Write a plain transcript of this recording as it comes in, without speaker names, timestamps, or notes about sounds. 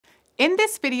In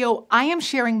this video, I am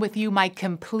sharing with you my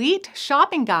complete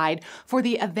shopping guide for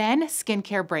the Avène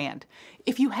skincare brand.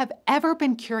 If you have ever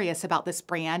been curious about this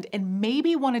brand and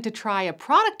maybe wanted to try a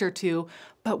product or two,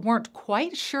 but weren't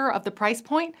quite sure of the price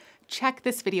point, check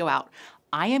this video out.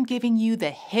 I am giving you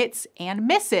the hits and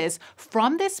misses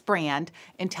from this brand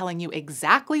and telling you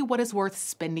exactly what is worth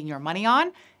spending your money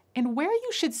on and where you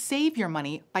should save your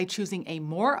money by choosing a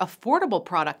more affordable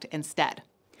product instead.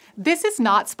 This is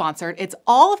not sponsored. It's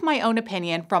all of my own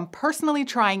opinion from personally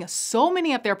trying so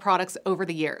many of their products over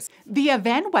the years. The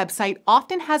Avène website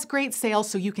often has great sales,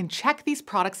 so you can check these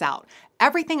products out.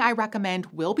 Everything I recommend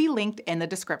will be linked in the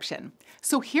description.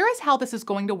 So here is how this is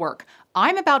going to work.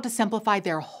 I'm about to simplify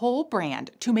their whole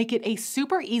brand to make it a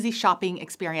super easy shopping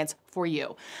experience for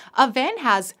you. Avène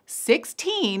has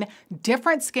 16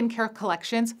 different skincare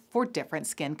collections for different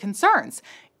skin concerns.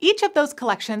 Each of those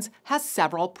collections has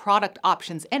several product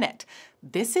options in it.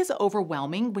 This is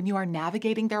overwhelming when you are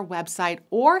navigating their website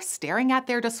or staring at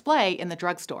their display in the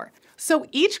drugstore. So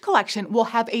each collection will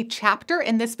have a chapter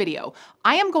in this video.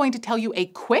 I am going to tell you a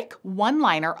quick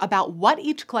one-liner about what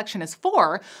each collection is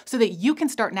for so that you can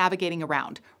start navigating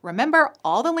around. Remember,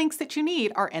 all the links that you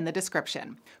need are in the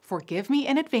description. Forgive me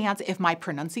in advance if my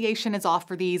pronunciation is off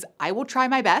for these. I will try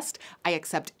my best. I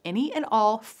accept any and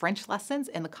all French lessons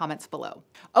in the comments below.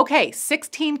 Okay,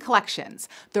 16 collections.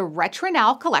 The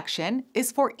RetrinAL collection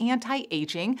is for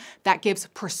anti-aging that gives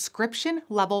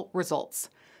prescription-level results.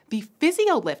 The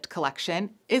PhysioLift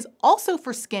collection is also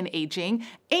for skin aging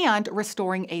and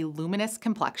restoring a luminous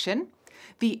complexion.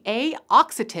 The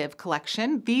A-Oxitive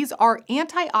collection, these are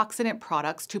antioxidant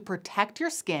products to protect your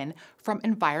skin from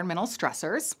environmental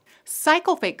stressors.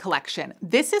 Cicalfate collection,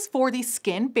 this is for the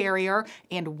skin barrier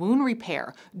and wound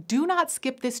repair. Do not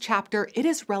skip this chapter. It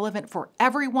is relevant for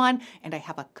everyone, and I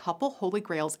have a couple holy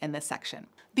grails in this section.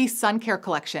 The sun care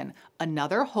collection,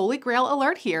 another holy grail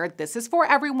alert here. This is for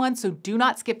everyone, so do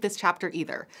not skip this chapter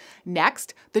either.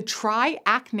 Next, the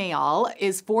TriAcneal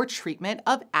is for treatment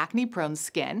of acne-prone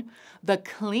skin. The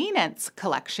Cleanance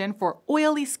collection for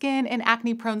oily skin and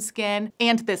acne-prone skin.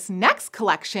 And this next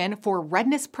collection for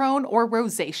redness-prone or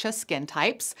rosacea skin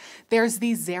types. There's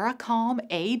the XeraCalm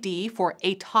AD for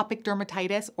atopic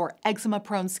dermatitis or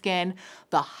eczema-prone skin.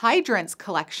 The Hydrance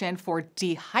collection for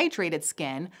dehydrated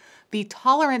skin. The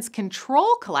Tolerance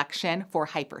Control collection for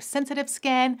hypersensitive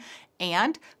skin,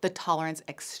 and the Tolerance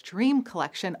Extreme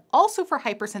collection also for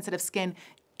hypersensitive skin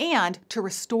and to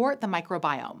restore the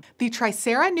microbiome. The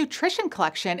TriXera Nutrition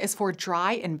collection is for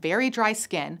dry and very dry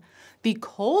skin. The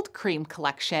Cold Cream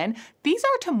collection, these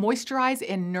are to moisturize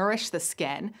and nourish the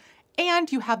skin.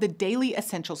 And you have the Daily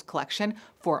Essentials collection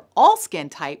for all skin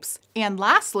types. And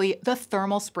lastly, the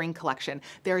Thermal Spring collection.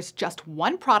 There's just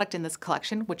one product in this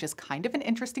collection, which is kind of an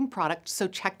interesting product, so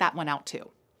check that one out too.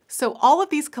 So all of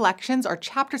these collections are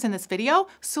chapters in this video,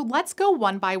 so let's go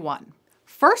one by one.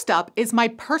 First up is my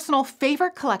personal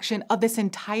favorite collection of this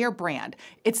entire brand.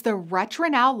 It's the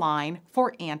RetrinAL line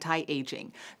for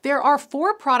anti-aging. There are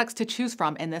 4 products to choose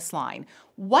from in this line.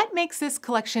 What makes this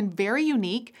collection very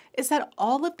unique is that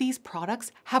all of these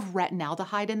products have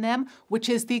retinaldehyde in them, which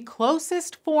is the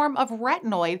closest form of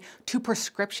retinoid to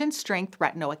prescription-strength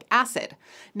retinoic acid.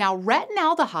 Now,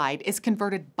 retinaldehyde is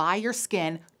converted by your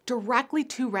skin directly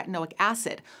to retinoic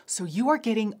acid, so you are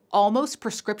getting almost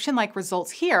prescription-like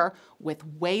results here with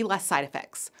way less side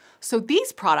effects. So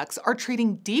these products are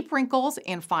treating deep wrinkles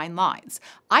and fine lines.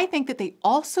 I think that they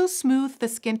also smooth the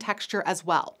skin texture as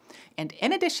well. And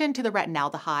in addition to the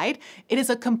retinaldehyde, it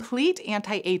is a complete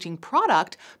anti-aging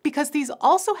product because these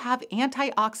also have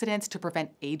antioxidants to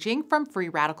prevent aging from free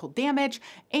radical damage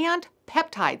and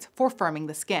peptides for firming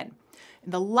the skin.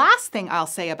 And the last thing I'll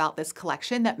say about this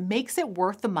collection that makes it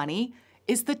worth the money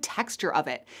is the texture of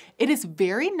it. It is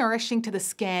very nourishing to the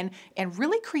skin and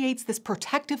really creates this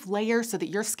protective layer so that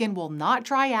your skin will not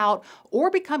dry out or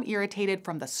become irritated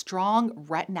from the strong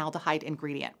retinaldehyde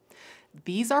ingredient.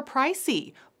 These are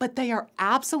pricey, but they are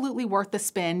absolutely worth the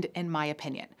spend in my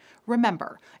opinion.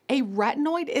 Remember, a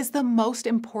retinoid is the most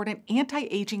important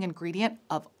anti-aging ingredient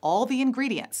of all the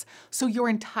ingredients, so your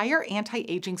entire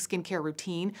anti-aging skincare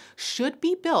routine should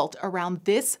be built around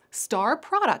this star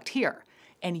product here.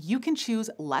 And you can choose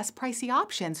less pricey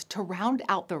options to round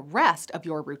out the rest of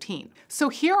your routine. So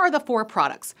here are the 4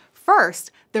 products.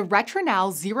 First, the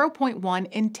RetrinAL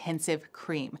 0.1 Intensive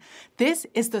Cream. This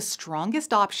is the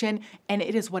strongest option, and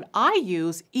it is what I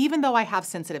use even though I have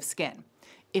sensitive skin.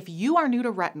 If you are new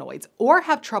to retinoids or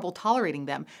have trouble tolerating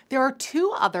them, there are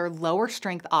 2 other lower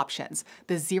strength options,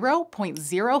 the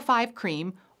 0.05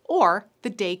 cream or the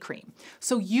day cream.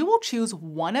 So you will choose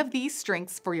one of these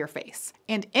strengths for your face.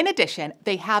 And in addition,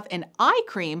 they have an eye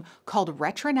cream called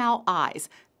RetrinAL Eyes.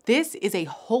 This is a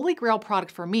holy grail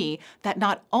product for me that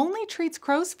not only treats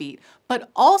crow's feet,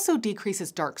 but also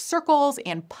decreases dark circles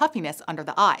and puffiness under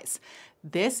the eyes.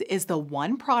 This is the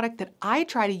one product that I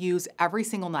try to use every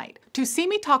single night. To see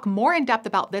me talk more in depth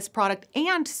about this product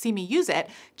and see me use it,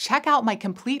 check out my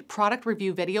complete product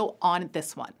review video on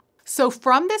this one. So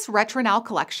from this RetrinAL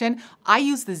collection, I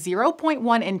use the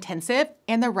 0.1 Intensive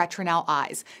and the RetrinAL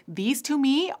Eyes. These to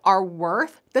me are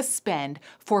worth the spend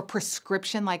for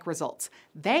prescription-like results.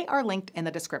 They are linked in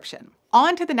the description.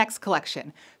 On to the next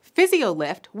collection,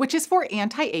 PhysioLift, which is for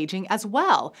anti-aging as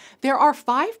well. There are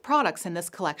 5 products in this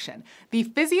collection. The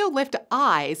PhysioLift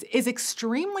Eyes is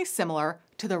extremely similar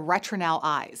to the RetrinAL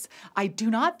Eyes. I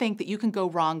do not think that you can go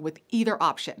wrong with either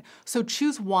option, so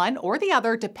choose one or the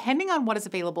other depending on what is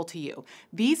available to you.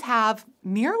 These have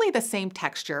nearly the same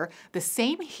texture, the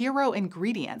same hero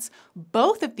ingredients.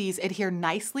 Both of these adhere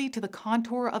nicely to the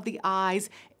contour of the eyes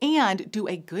and do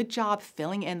a good job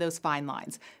filling in those fine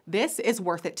lines. This is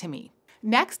worth it to me.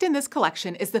 Next in this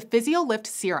collection is the PhysioLift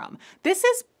Serum. This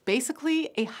is basically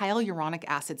a hyaluronic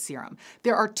acid serum.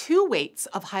 There are 2 weights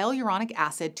of hyaluronic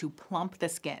acid to plump the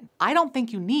skin. I don't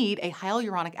think you need a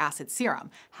hyaluronic acid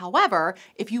serum. However,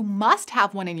 if you must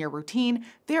have one in your routine,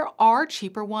 there are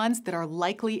cheaper ones that are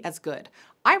likely as good.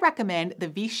 I recommend the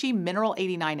Vichy Mineral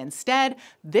 89 instead.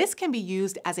 This can be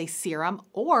used as a serum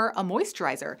or a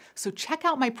moisturizer, so check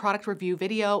out my product review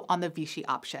video on the Vichy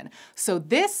option. So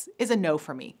this is a no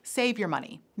for me. Save your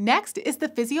money. Next is the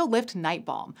PhysioLift Night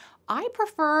Balm. I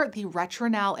prefer the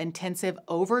RetrinAL Intensive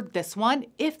over this one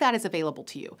if that is available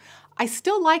to you. I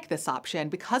still like this option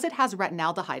because it has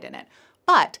retinaldehyde in it,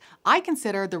 but I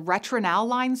consider the RetrinAL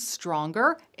line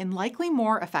stronger and likely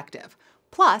more effective.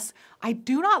 Plus, I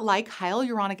do not like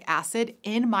hyaluronic acid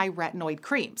in my retinoid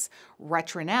creams.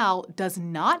 RetrinAL does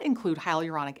not include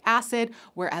hyaluronic acid,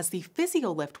 whereas the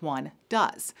PhysioLift one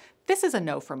does. This is a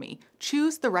no for me.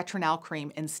 Choose the RetrinAL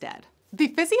cream instead. The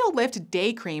PhysioLift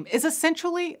Day Cream is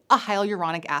essentially a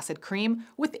hyaluronic acid cream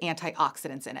with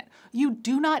antioxidants in it. You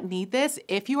do not need this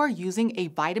if you are using a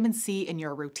vitamin C in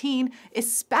your routine,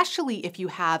 especially if you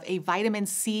have a vitamin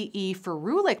C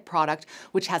ferulic product,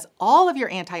 which has all of your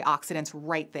antioxidants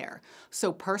right there.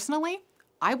 So personally,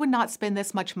 I would not spend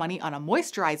this much money on a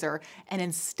moisturizer and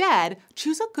instead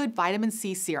choose a good vitamin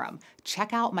C serum.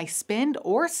 Check out my spend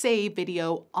or save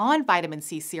video on vitamin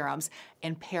C serums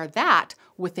and pair that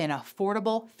with an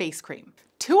affordable face cream.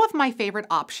 2 of my favorite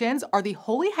options are the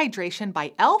Holy Hydration by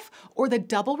e.l.f. or the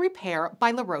Double Repair by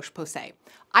La Roche-Posay.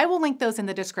 I will link those in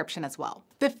the description as well.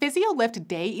 The PhysioLift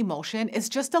Day Emulsion is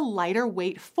just a lighter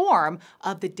weight form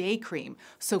of the day cream,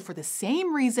 so for the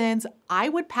same reasons, I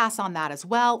would pass on that as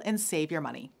well and save your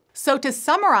money. So to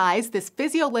summarize this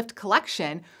PhysioLift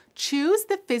collection, choose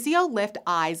the PhysioLift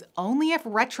Eyes only if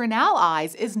RetrinAL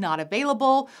Eyes is not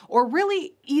available, or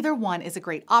really either one is a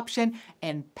great option,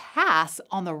 and pass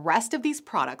on the rest of these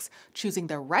products, choosing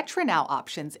the RetrinAL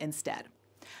options instead.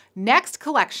 Next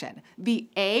collection, the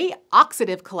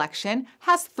A-Oxitive collection,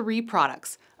 has 3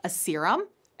 products: a serum,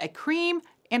 a cream,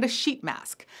 and a sheet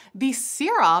mask. The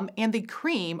serum and the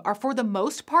cream are for the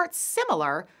most part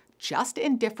similar, just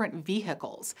in different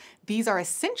vehicles. These are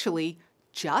essentially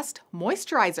just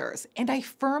moisturizers, and I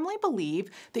firmly believe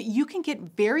that you can get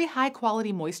very high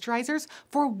quality moisturizers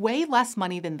for way less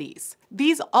money than these.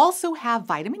 These also have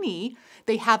vitamin E,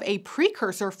 they have a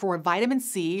precursor for vitamin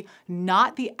C,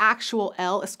 not the actual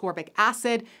L-ascorbic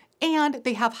acid, and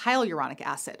they have hyaluronic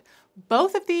acid.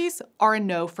 Both of these are a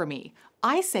no for me.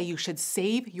 I say you should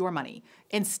save your money.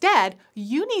 Instead,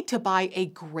 you need to buy a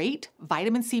great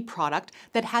vitamin C product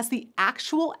that has the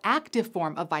actual active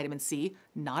form of vitamin C,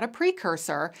 not a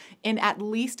precursor, in at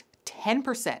least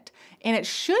 10%. And it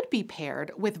should be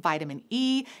paired with vitamin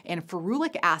E and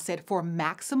ferulic acid for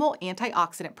maximal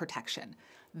antioxidant protection.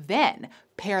 Then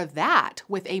pair that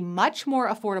with a much more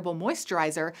affordable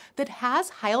moisturizer that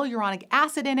has hyaluronic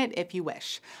acid in it if you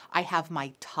wish. I have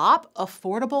my top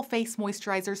affordable face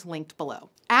moisturizers linked below.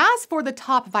 As for the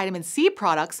top vitamin C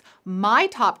products, my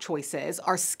top choices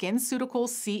are SkinCeuticals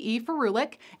CE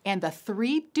Ferulic, and the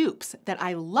 3 dupes that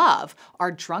I love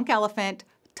are Drunk Elephant,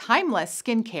 Timeless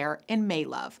Skincare, and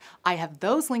Maylove. I have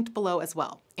those linked below as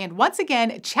well. And once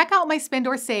again, check out my Spend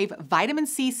or Save Vitamin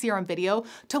C Serum video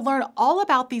to learn all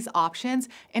about these options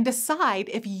and decide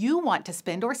if you want to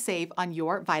spend or save on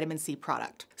your vitamin C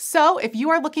product. So if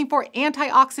you are looking for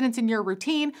antioxidants in your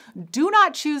routine, do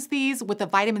not choose these with a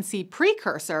vitamin C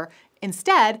precursor.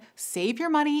 Instead, save your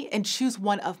money and choose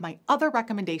one of my other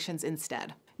recommendations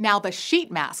instead. Now, the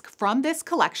sheet mask from this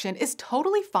collection is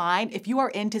totally fine if you are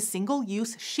into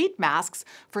single-use sheet masks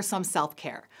for some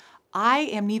self-care. I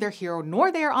am neither here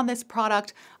nor there on this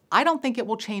product. I don't think it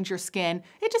will change your skin.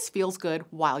 It just feels good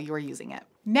while you are using it.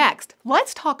 Next,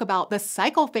 let's talk about the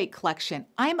Cicalfate collection.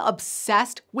 I'm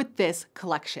obsessed with this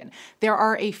collection. There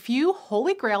are a few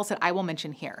holy grails that I will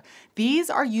mention here.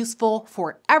 These are useful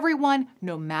for everyone,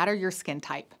 no matter your skin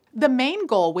type. The main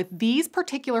goal with these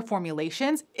particular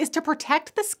formulations is to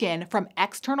protect the skin from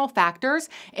external factors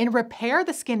and repair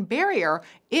the skin barrier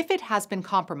if it has been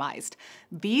compromised.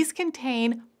 These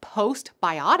contain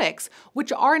postbiotics,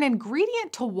 which are an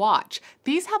ingredient to watch.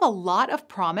 These have a lot of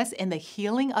promise in the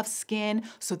healing of skin,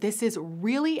 so this is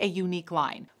really a unique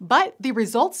line. But the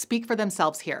results speak for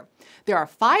themselves here. There are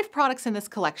 5 products in this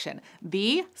collection.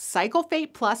 The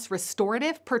Cicalfate Plus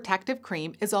Restorative Protective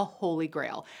Cream is a holy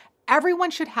grail.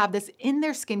 Everyone should have this in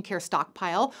their skincare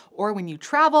stockpile or when you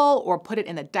travel or put it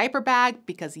in a diaper bag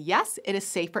because yes, it is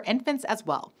safe for infants as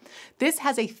well. This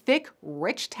has a thick,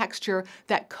 rich texture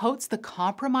that coats the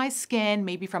compromised skin,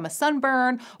 maybe from a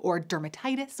sunburn or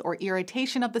dermatitis or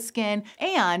irritation of the skin,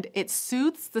 and it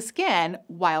soothes the skin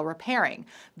while repairing.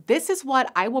 This is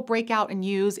what I will break out and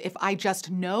use if I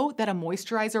just know that a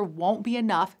moisturizer won't be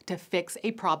enough to fix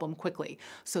a problem quickly.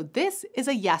 So this is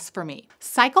a yes for me.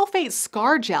 Cicalfate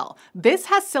Scar Gel. This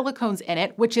has silicones in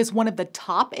it, which is one of the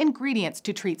top ingredients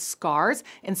to treat scars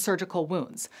and surgical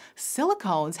wounds.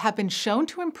 Silicones have been shown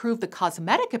to improve the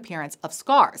cosmetic appearance of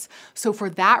scars. So for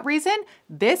that reason,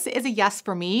 this is a yes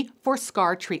for me for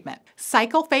scar treatment.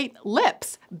 Cicalfate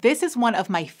Lips. This is one of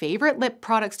my favorite lip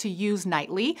products to use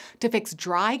nightly to fix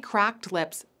dry, cracked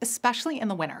lips, especially in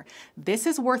the winter. This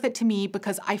is worth it to me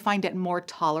because I find it more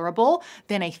tolerable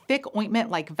than a thick ointment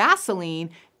like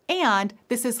Vaseline, and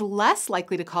this is less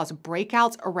likely to cause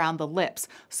breakouts around the lips,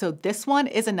 so this one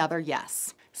is another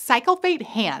yes. Cicalfate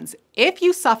Hands. If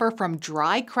you suffer from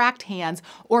dry, cracked hands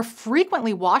or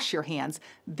frequently wash your hands,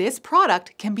 this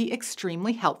product can be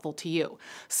extremely helpful to you.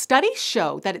 Studies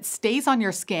show that it stays on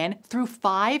your skin through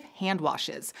 5 hand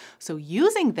washes, so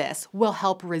using this will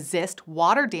help resist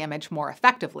water damage more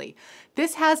effectively.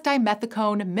 This has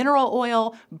dimethicone mineral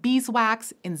oil,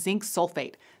 beeswax, and zinc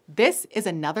sulfate. This is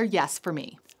another yes for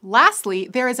me. Lastly,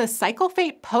 there is a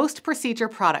Cicalfate post-procedure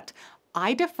product.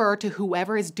 I defer to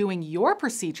whoever is doing your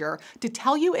procedure to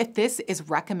tell you if this is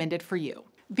recommended for you.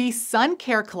 The Sun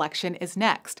Care collection is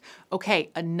next. Okay,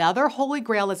 another holy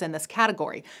grail is in this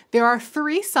category. There are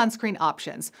 3 sunscreen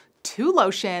options. 2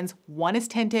 lotions, 1 is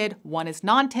tinted, 1 is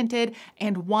non-tinted,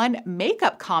 and 1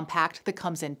 makeup compact that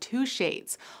comes in 2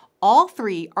 shades. All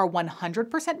 3 are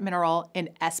 100% mineral and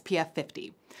SPF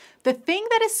 50. The thing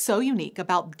that is so unique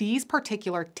about these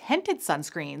particular tinted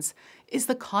sunscreens is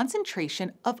the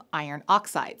concentration of iron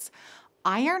oxides.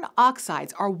 Iron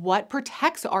oxides are what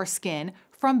protects our skin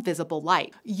from visible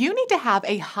light. You need to have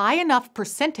a high enough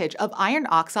percentage of iron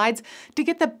oxides to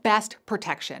get the best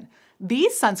protection.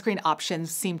 These sunscreen options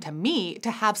seem to me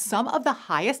to have some of the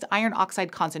highest iron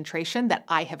oxide concentration that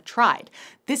I have tried.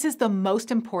 This is the most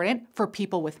important for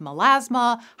people with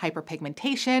melasma,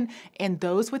 hyperpigmentation, and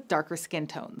those with darker skin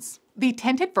tones. The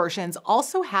tinted versions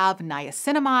also have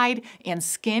niacinamide and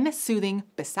skin-soothing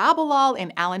bisabolol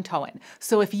and allantoin.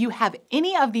 So if you have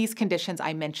any of these conditions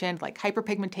I mentioned, like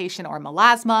hyperpigmentation or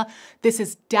melasma, this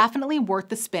is definitely worth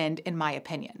the spend in my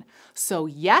opinion. So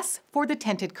yes for the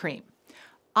tinted cream.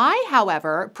 I,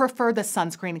 however, prefer the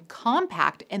sunscreen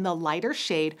compact in the lighter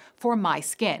shade for my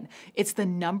skin. It's the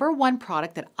 #1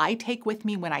 product that I take with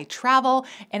me when I travel,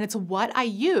 and it's what I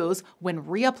use when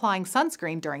reapplying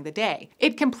sunscreen during the day.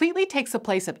 It completely takes the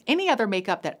place of any other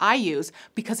makeup that I use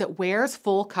because it wears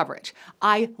full coverage.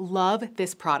 I love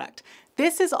this product.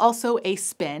 This is also a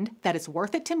spend that is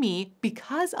worth it to me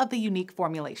because of the unique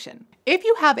formulation. If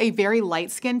you have a very light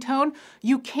skin tone,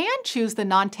 you can choose the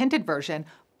non-tinted version,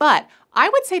 but I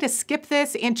would say to skip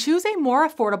this and choose a more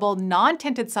affordable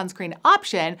non-tinted sunscreen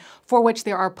option for which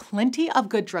there are plenty of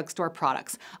good drugstore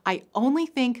products. I only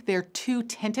think their 2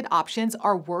 tinted options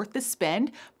are worth the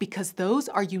spend because those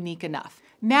are unique enough.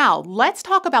 Now, let's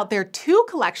talk about their 2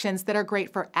 collections that are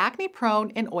great for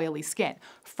acne-prone and oily skin.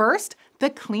 First,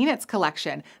 the Cleanance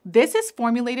collection. This is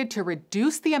formulated to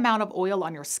reduce the amount of oil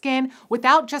on your skin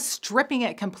without just stripping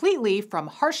it completely from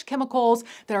harsh chemicals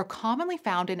that are commonly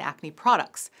found in acne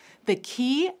products. The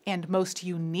key and most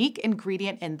unique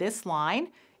ingredient in this line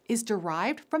is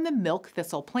derived from the milk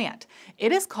thistle plant.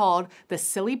 It is called the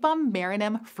Silybum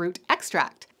marinum fruit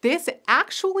extract. This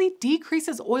actually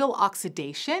decreases oil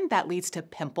oxidation that leads to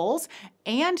pimples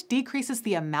and decreases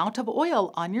the amount of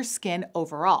oil on your skin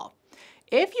overall.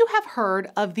 If you have heard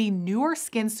of the newer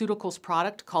SkinCeuticals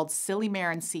product called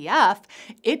Silymarin CF,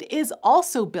 it is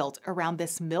also built around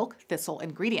this milk thistle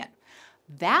ingredient.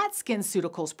 That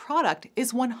SkinCeuticals product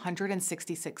is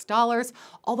 $166,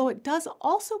 although it does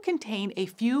also contain a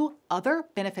few other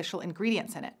beneficial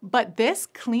ingredients in it. But this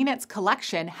Cleanance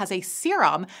collection has a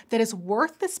serum that is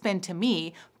worth the spend to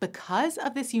me because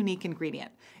of this unique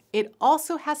ingredient. It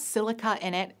also has silica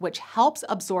in it, which helps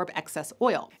absorb excess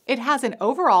oil. It has an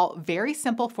overall very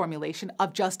simple formulation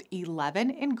of just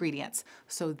 11 ingredients,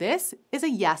 so this is a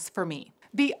yes for me.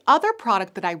 The other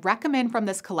product that I recommend from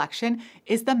this collection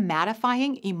is the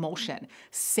Mattifying Emulsion.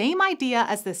 Same idea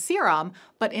as the serum,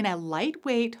 but in a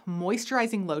lightweight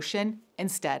moisturizing lotion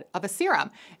instead of a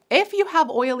serum. If you have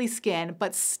oily skin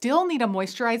but still need a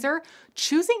moisturizer,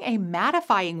 choosing a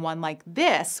mattifying one like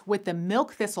this with the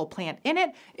milk thistle plant in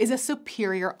it is a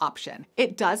superior option.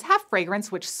 It does have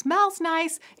fragrance which smells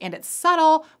nice and it's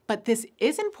subtle, but this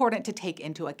is important to take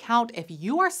into account. If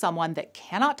you are someone that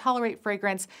cannot tolerate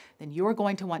fragrance, then you are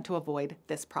going to want to avoid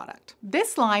this product.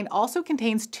 This line also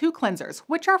contains 2 cleansers,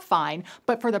 which are fine,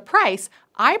 but for the price,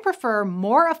 I prefer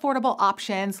more affordable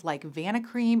options like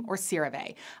Vanicream or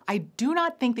CeraVe. I do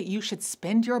not think that you should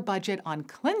spend your budget on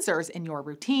cleansers in your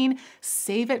routine.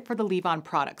 Save it for the leave-on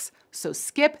products. So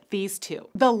skip these 2.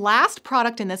 The last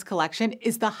product in this collection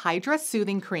is the Hydra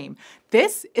Soothing Cream.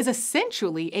 This is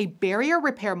essentially a barrier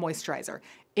repair moisturizer.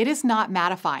 It is not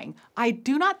mattifying. I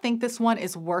do not think this one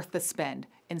is worth the spend.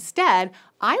 Instead,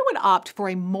 I would opt for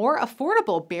a more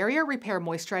affordable barrier repair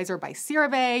moisturizer by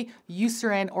CeraVe,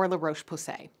 Eucerin, or La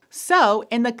Roche-Posay. So,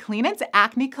 in the Cleanance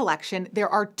Acne collection, there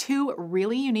are 2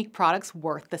 really unique products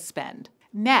worth the spend.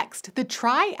 Next, the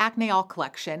TriAcneal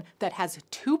collection that has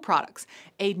 2 products,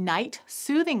 a night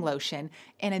soothing lotion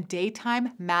and a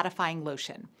daytime mattifying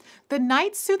lotion. The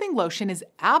night soothing lotion is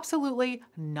absolutely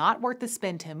not worth the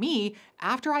spend to me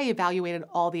after I evaluated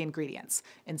all the ingredients.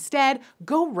 Instead,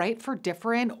 go right for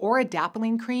Differin or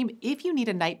Adapalene cream if you need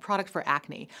a night product for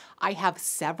acne. I have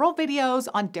several videos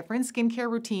on different skincare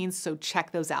routines, so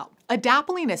check those out.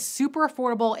 Adapalene is super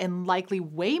affordable and likely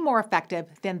way more effective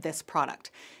than this product.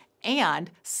 And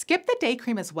skip the day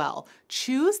cream as well.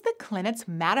 Choose the Cleanance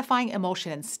Mattifying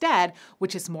Emulsion instead,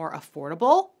 which is more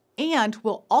affordable and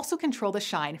will also control the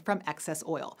shine from excess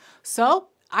oil. So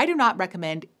I do not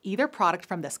recommend either product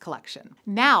from this collection.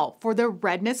 Now, for the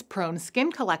Redness Prone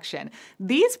Skin collection.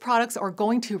 These products are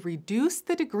going to reduce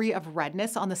the degree of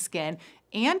redness on the skin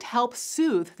and help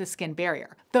soothe the skin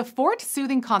barrier. The Fort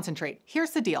Soothing Concentrate,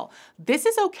 here's the deal. This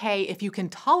is okay if you can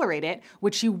tolerate it,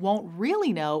 which you won't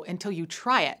really know until you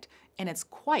try it, and it's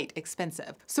quite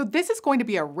expensive. So this is going to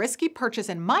be a risky purchase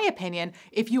in my opinion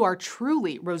if you are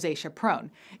truly rosacea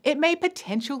prone. It may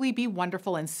potentially be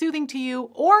wonderful and soothing to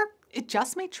you, or it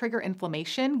just may trigger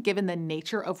inflammation given the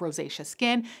nature of rosacea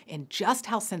skin and just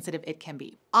how sensitive it can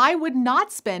be. I would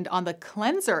not spend on the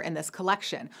cleanser in this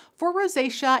collection. For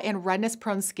rosacea and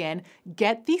redness-prone skin,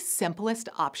 get the simplest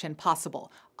option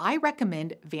possible. I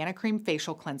recommend Vanicream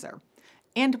Facial Cleanser.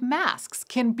 And masks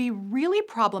can be really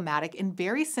problematic in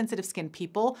very sensitive skin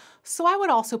people, so I would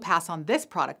also pass on this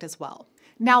product as well.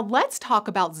 Now let's talk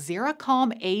about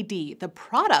XeraCalm AD, the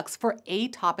products for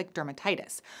atopic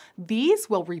dermatitis.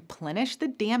 These will replenish the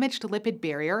damaged lipid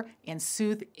barrier and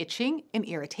soothe itching and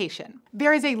irritation.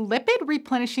 There is a lipid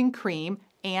replenishing cream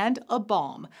and a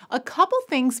balm. A couple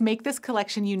things make this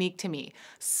collection unique to me.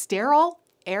 Sterile,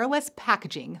 airless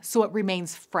packaging, so it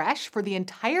remains fresh for the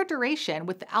entire duration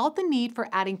without the need for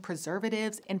adding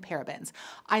preservatives and parabens.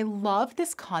 I love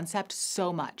this concept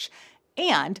so much.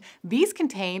 And these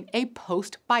contain a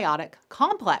postbiotic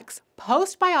complex.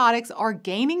 Postbiotics are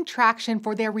gaining traction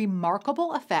for their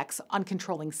remarkable effects on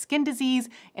controlling skin disease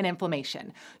and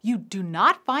inflammation. You do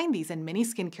not find these in many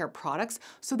skincare products,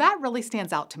 so that really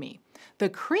stands out to me. The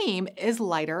cream is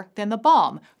lighter than the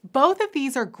balm. Both of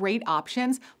these are great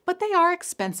options, but they are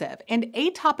expensive, and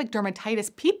atopic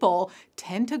dermatitis people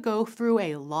tend to go through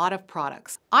a lot of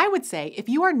products. I would say if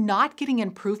you are not getting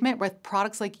improvement with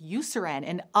products like Eucerin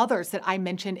and others that I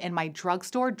mentioned in my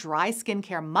drugstore dry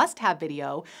skincare must-have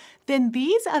video, then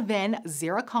these Avène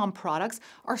XeraCalm products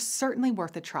are certainly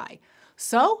worth a try.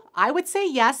 So I would say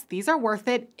yes, these are worth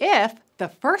it if the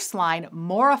first line,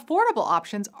 more affordable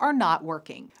options are not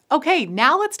working. Okay,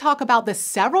 now let's talk about the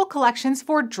several collections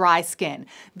for dry skin.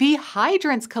 The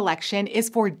Hydrance collection is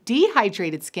for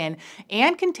dehydrated skin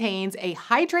and contains a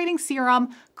hydrating serum,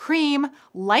 cream,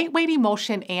 lightweight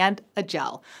emulsion, and a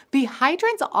gel. The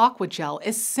Hydrance Aqua Gel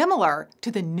is similar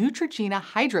to the Neutrogena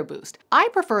Hydro Boost. I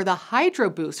prefer the Hydro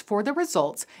Boost for the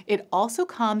results. It also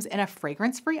comes in a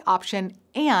fragrance-free option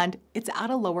and it's at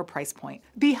a lower price point.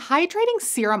 The hydrating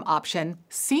serum option skin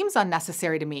seems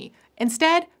unnecessary to me.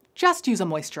 Instead, just use a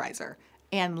moisturizer.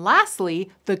 And lastly,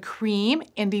 the cream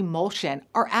and emulsion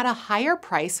are at a higher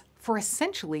price for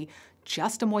essentially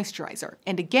just a moisturizer.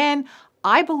 And again,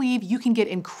 I believe you can get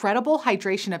incredible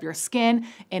hydration of your skin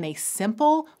in a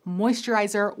simple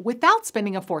moisturizer without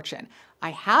spending a fortune.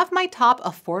 I have my top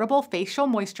affordable facial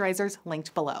moisturizers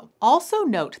linked below. Also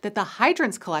note that the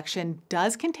Hydrance collection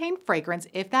does contain fragrance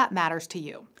if that matters to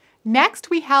you. Next,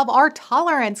 we have our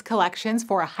tolerance collections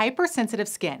for a hypersensitive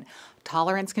skin,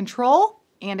 Tolerance Control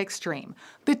and Extreme.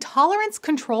 The Tolerance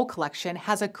Control collection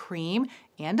has a cream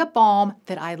and a balm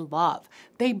that I love.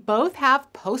 They both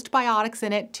have postbiotics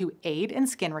in it to aid in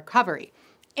skin recovery.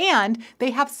 And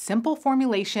they have simple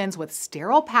formulations with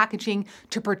sterile packaging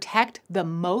to protect the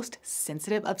most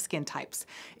sensitive of skin types.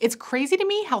 It's crazy to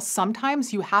me how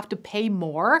sometimes you have to pay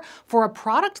more for a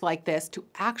product like this to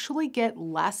actually get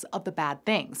less of the bad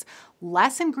things,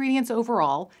 less ingredients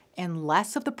overall, and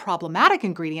less of the problematic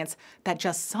ingredients that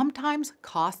just sometimes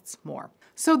costs more.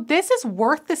 So this is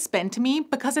worth the spend to me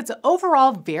because it's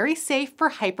overall very safe for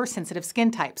hypersensitive skin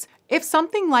types. If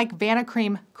something like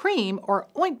Vanicream cream or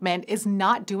ointment is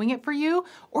not doing it for you,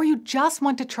 or you just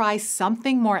want to try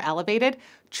something more elevated,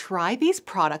 try these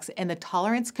products in the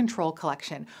Tolerance Control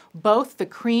collection. Both the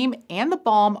cream and the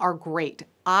balm are great.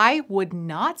 I would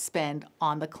not spend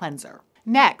on the cleanser.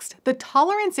 Next, the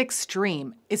Tolerance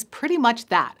Extreme is pretty much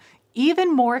that.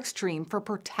 Even more extreme for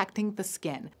protecting the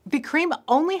skin. The cream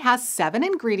only has 7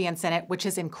 ingredients in it, which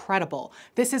is incredible.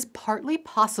 This is partly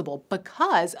possible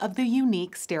because of the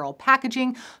unique sterile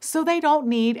packaging, so they don't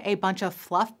need a bunch of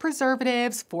fluff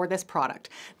preservatives for this product.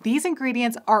 These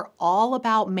ingredients are all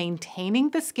about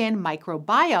maintaining the skin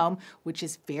microbiome, which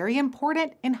is very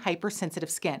important in hypersensitive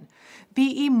skin.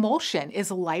 The emulsion is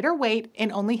lighter weight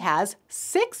and only has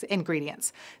 6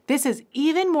 ingredients. This is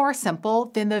even more simple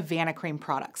than the Vanicream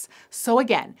products. So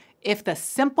again, if the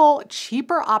simple,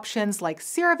 cheaper options like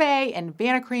CeraVe and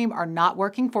Vanicream are not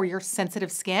working for your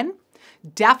sensitive skin,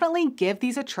 definitely give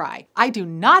these a try. I do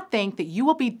not think that you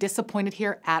will be disappointed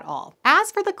here at all.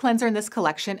 As for the cleanser in this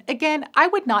collection, again, I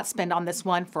would not spend on this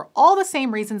one for all the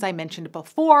same reasons I mentioned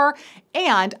before,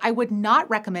 and I would not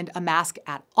recommend a mask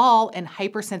at all in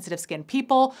hypersensitive skin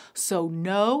people, so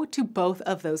no to both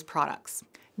of those products.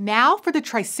 Now for the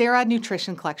TriXera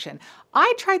Nutrition collection.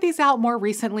 I tried these out more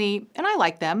recently and I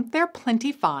like them. They're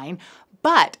plenty fine,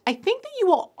 but I think that you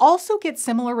will also get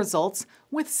similar results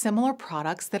with similar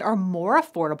products that are more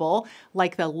affordable,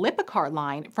 like the Lipikar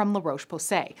line from La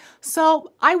Roche-Posay.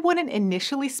 So I wouldn't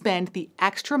initially spend the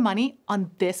extra money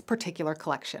on this particular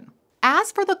collection.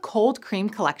 As for the cold cream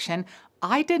collection,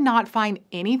 I did not find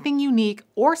anything unique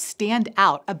or stand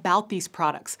out about these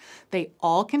products. They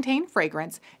all contain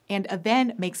fragrance, and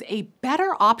Avène makes a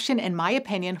better option in my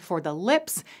opinion for the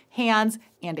lips, hands,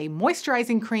 and a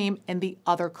moisturizing cream in the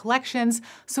other collections.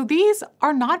 So these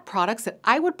are not products that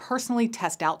I would personally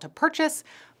test out to purchase,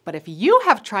 but if you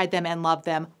have tried them and loved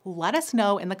them, let us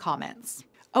know in the comments.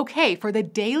 Okay, for the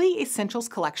Daily Essentials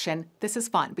collection, this is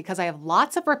fun because I have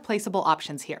lots of replaceable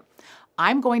options here.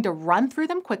 I'm going to run through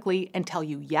them quickly and tell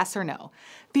you yes or no.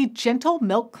 The Gentle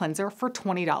Milk Cleanser for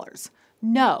 $20.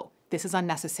 No, this is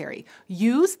unnecessary.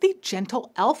 Use the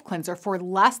Gentle Elf Cleanser for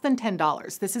less than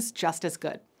 $10. This is just as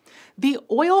good. The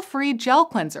Oil-Free Gel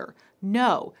Cleanser.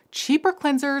 No, cheaper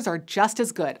cleansers are just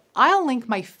as good. I'll link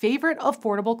my favorite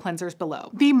affordable cleansers below.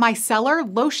 The Micellar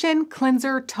Lotion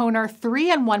Cleanser Toner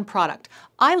 3-in-1 product.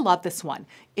 I love this one.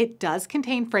 It does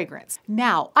contain fragrance.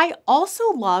 Now, I also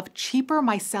love cheaper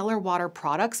micellar water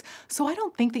products, so I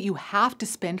don't think that you have to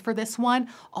spend for this one,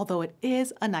 although it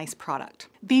is a nice product.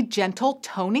 The Gentle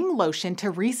Toning Lotion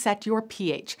to reset your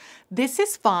pH. This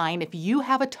is fine if you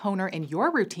have a toner in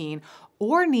your routine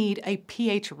or need a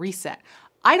pH reset.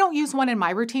 I don't use one in my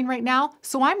routine right now,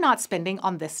 so I'm not spending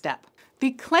on this step.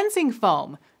 The Cleansing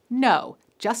Foam. No,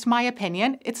 just my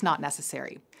opinion, it's not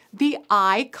necessary. The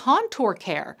Eye Contour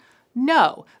Care.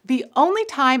 No, the only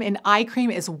time an eye cream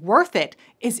is worth it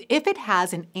is if it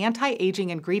has an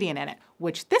anti-aging ingredient in it,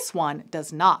 which this one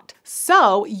does not.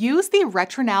 So use the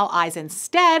RetrinAL eyes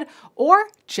instead, or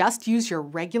just use your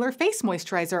regular face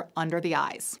moisturizer under the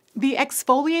eyes. The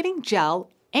Exfoliating Gel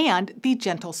and the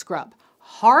Gentle Scrub.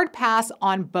 Hard pass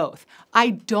on both. I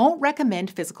don't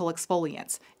recommend physical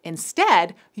exfoliants.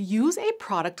 Instead, use a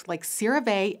product like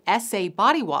CeraVe SA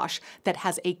Body Wash that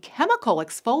has a chemical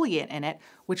exfoliant in it,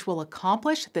 which will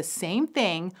accomplish the same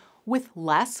thing with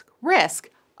less risk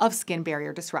of skin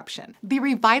barrier disruption. The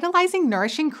Revitalizing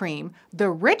Nourishing Cream, the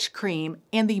Rich Cream,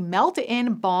 and the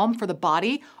Melt-In Balm for the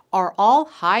Body are all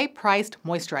high-priced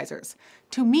moisturizers.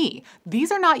 To me,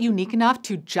 these are not unique enough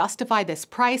to justify this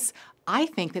price. I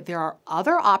think that there are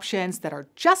other options that are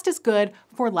just as good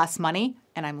for less money,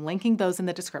 and I'm linking those in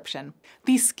the description.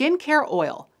 The skincare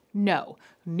oil. No,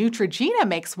 Neutrogena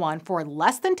makes one for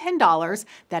less than $10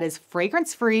 that is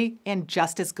fragrance-free and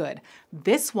just as good.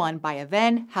 This one by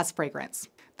Avène has fragrance.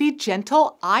 The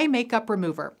Gentle Eye Makeup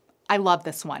Remover. I love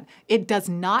this one. It does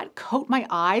not coat my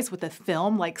eyes with a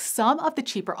film like some of the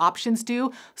cheaper options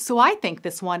do, so I think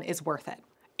this one is worth it.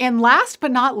 And last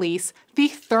but not least, the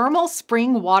Thermal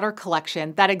Spring Water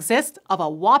Collection that exists of a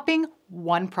whopping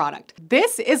one product.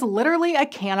 This is literally a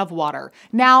can of water.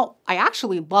 Now, I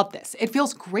actually love this. It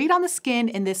feels great on the skin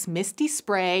in this misty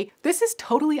spray. This is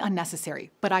totally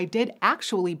unnecessary, but I did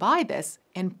actually buy this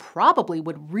and probably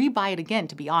would re-buy it again,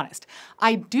 to be honest.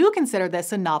 I do consider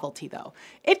this a novelty though.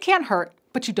 It can't hurt,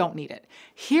 but you don't need it.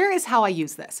 Here is how I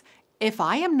use this. If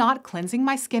I am not cleansing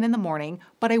my skin in the morning,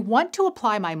 but I want to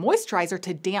apply my moisturizer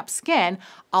to damp skin,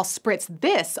 I'll spritz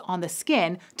this on the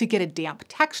skin to get a damp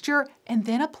texture and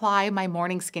then apply my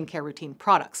morning skincare routine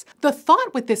products. The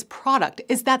thought with this product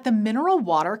is that the mineral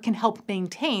water can help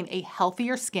maintain a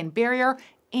healthier skin barrier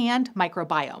and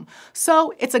microbiome.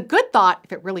 So it's a good thought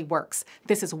if it really works.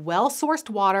 This is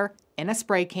well-sourced water in a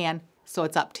spray can, so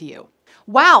it's up to you.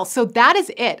 Wow, so that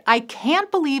is it. I can't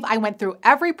believe I went through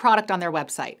every product on their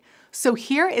website. So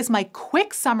here is my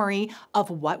quick summary of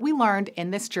what we learned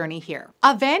in this journey here.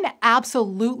 Avène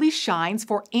absolutely shines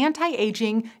for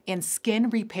anti-aging and skin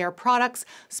repair products,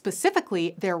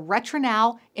 specifically their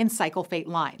RetrinAL and Cicalfate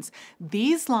lines.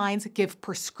 These lines give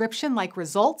prescription-like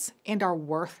results and are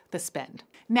worth the spend.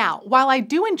 Now, while I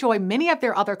do enjoy many of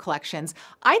their other collections,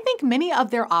 I think many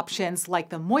of their options, like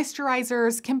the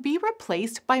moisturizers, can be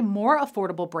replaced by more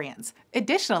affordable brands.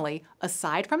 Additionally,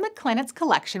 aside from the Cleanance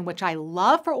collection, which I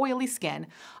love for oily skin,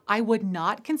 I would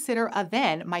not consider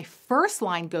Avène my first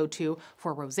line go-to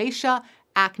for rosacea,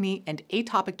 acne, and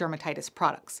atopic dermatitis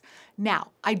products.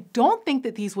 Now, I don't think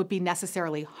that these would be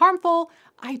necessarily harmful.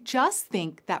 I just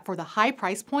think that for the high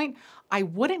price point, I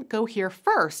wouldn't go here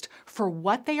first for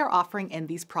what they are offering in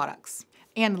these products.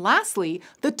 And lastly,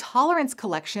 the Tolerance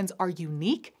collections are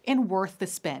unique and worth the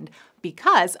spend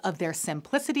because of their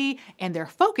simplicity and their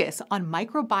focus on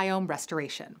microbiome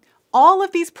restoration. All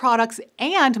of these products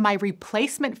and my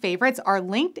replacement favorites are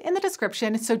linked in the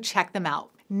description, so check them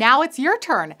out. Now it's your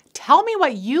turn. Tell me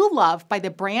what you love by the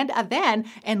brand Avène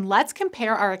and let's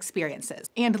compare our experiences.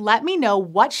 And let me know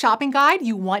what shopping guide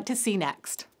you want to see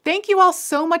next. Thank you all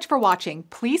so much for watching.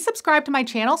 Please subscribe to my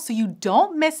channel so you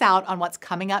don't miss out on what's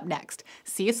coming up next.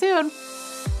 See you soon.